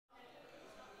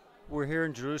We're here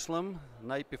in Jerusalem,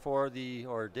 night before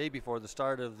or day before the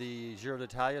start of the Giro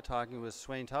d'Italia, talking with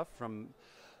Svein Tuft from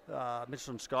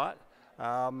Michelton-Scott.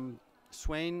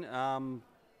 Swain,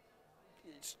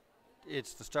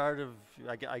 it's the start of,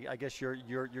 I guess,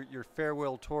 your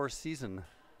farewell tour season.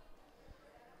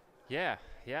 Yeah,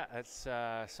 that's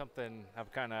something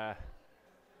I've kind of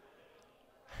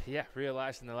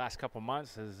realized in the last couple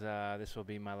months is this will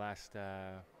be my last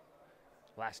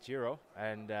Giro,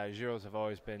 and Giros have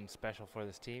always been special for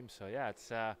this team. So yeah,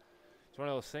 it's one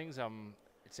of those things.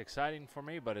 It's exciting for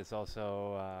me, but it's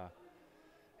also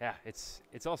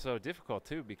it's also difficult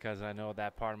too, because I know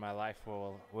that part of my life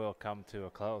will come to a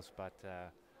close. But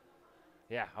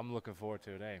yeah, I'm looking forward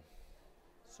to it.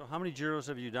 So how many Giros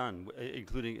have you done,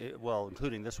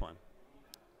 including this one?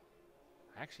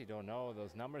 I actually don't know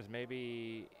those numbers.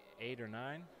 Maybe 8 or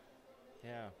 9.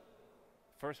 Yeah.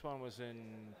 First one was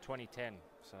in 2010.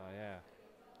 So yeah.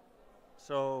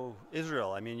 So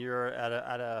Israel, I mean, you're at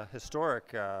a historic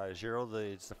Giro.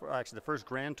 It's actually the first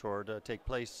Grand Tour to take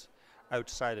place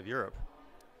outside of Europe.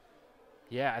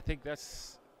 Yeah, I think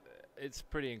it's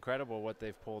pretty incredible what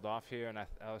they've pulled off here. And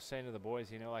I was saying to the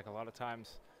boys, like a lot of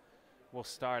times we'll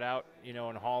start out, in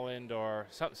Holland or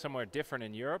somewhere different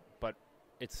in Europe, but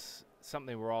it's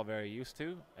something we're all very used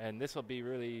to. And this will be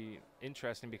really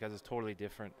interesting because it's totally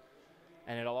different.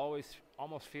 And it'll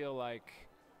almost feel like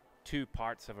two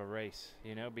parts of a race,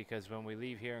 because when we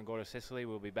leave here and go to Sicily,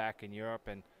 we'll be back in Europe,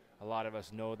 and a lot of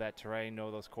us know that terrain,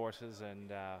 know those courses,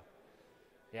 and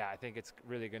I think it's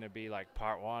really going to be like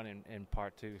part one and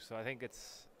part two. So I think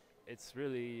it's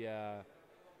really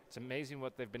it's amazing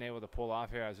what they've been able to pull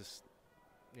off here. I was just,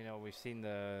 we've seen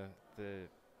the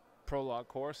prologue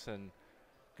course, and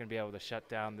going to be able to shut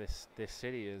down this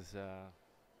city is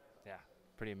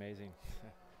pretty amazing.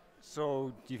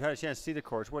 So you've had a chance to see the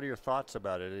course. What are your thoughts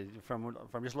about it? From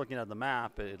just looking at the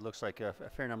map, it looks like a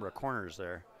fair number of corners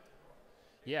there.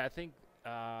 Yeah, I think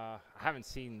I haven't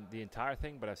seen the entire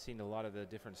thing, but I've seen a lot of the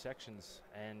different sections,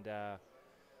 and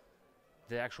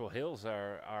the actual hills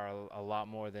are a lot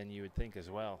more than you would think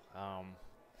as well.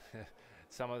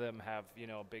 Some of them have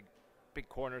big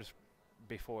corners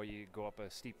before you go up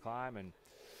a steep climb, and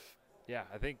yeah,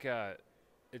 I think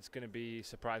it's going to be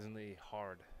surprisingly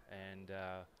hard. And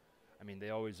I mean,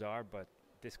 they always are, but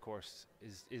this course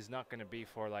is not going to be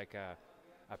for like a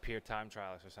pure time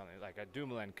trialist or something. Like a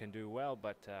Dumoulin can do well,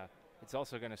 but it's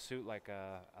also going to suit like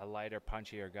a lighter,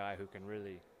 punchier guy who can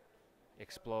really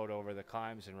explode over the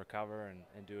climbs and recover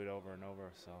and do it over and over.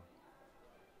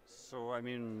 So I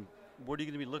mean, what are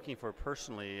you going to be looking for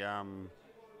personally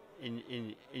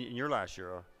in your last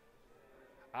Giro?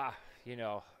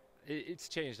 It's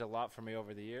changed a lot for me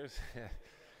over the years,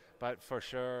 but for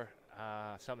sure.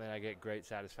 Something I get great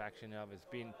satisfaction of is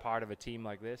being part of a team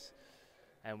like this,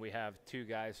 and we have two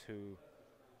guys who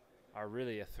are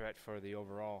really a threat for the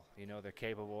overall. They're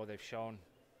capable. They've shown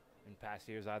in past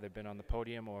years either been on the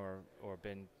podium or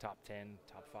been top 10,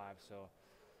 top 5. So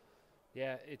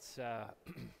yeah, it's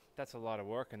that's a lot of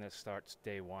work, and that starts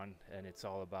day one. And it's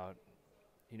all about,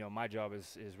 my job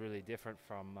is really different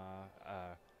from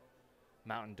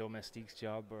mountain domestique's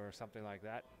job or something like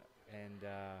that, and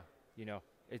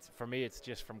for me, it's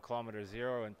just from kilometer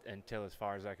 0 until as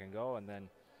far as I can go, and then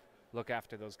look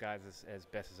after those guys as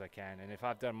best as I can. And if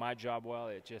I've done my job well,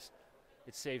 it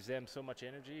saves them so much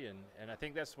energy. And I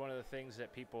think that's one of the things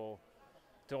that people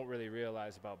don't really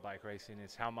realize about bike racing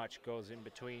is how much goes in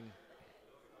between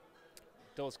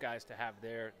those guys to have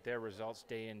their results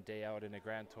day in, day out in a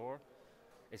Grand Tour.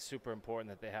 It's super important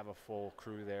that they have a full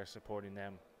crew there supporting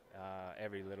them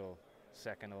every little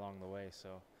second along the way.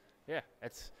 So yeah,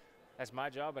 that's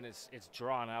my job, and it's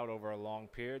drawn out over a long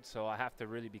period, so I have to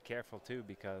really be careful too,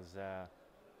 because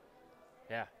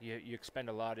you expend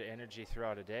a lot of energy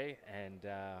throughout a day, and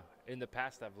in the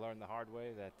past I've learned the hard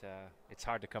way that it's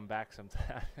hard to come back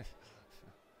sometimes.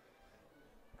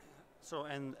 So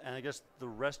and I guess the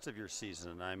rest of your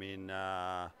season, I mean,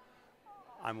 I'm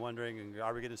wondering,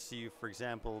 are we going to see you, for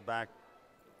example, back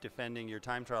defending your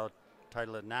time trial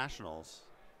title at Nationals?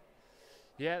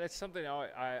 Yeah, that's something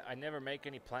I never make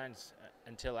any plans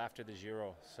until after the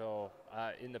Giro. So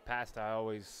in the past, I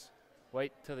always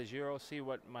wait till the Giro, see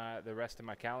what the rest of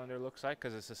my calendar looks like,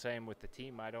 because it's the same with the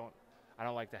team. I don't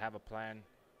like to have a plan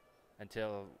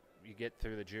until you get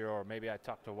through the Giro, or maybe I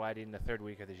talk to Whitey in the third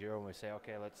week of the Giro and we say,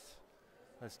 okay,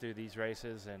 let's do these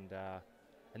races, and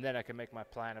then I can make my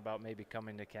plan about maybe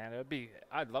coming to Canada.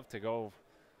 I'd love to go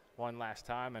one last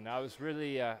time, and I was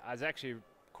actually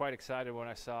quite excited when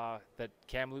I saw that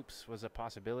Kamloops was a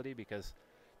possibility, because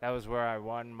that was where I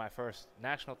won my first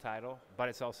national title, but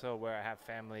it's also where I have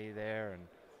family there, and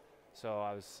So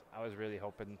I was really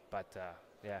hoping, but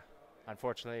yeah,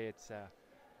 unfortunately it's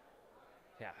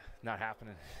not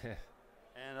happening.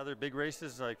 And other big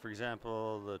races, like for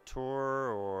example the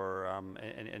Tour or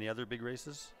any other big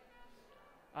races?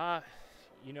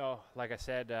 You know, like I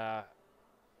said, I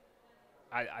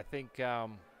think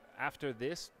after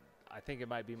this, I think it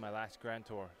might be my last Grand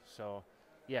Tour. So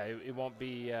yeah, it won't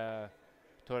be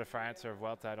Tour de France or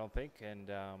Vuelta, I don't think. And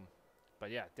but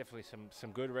yeah, definitely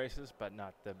some good races, but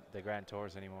not the Grand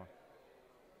Tours anymore.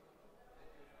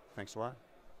 Thanks a lot.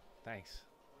 Thanks.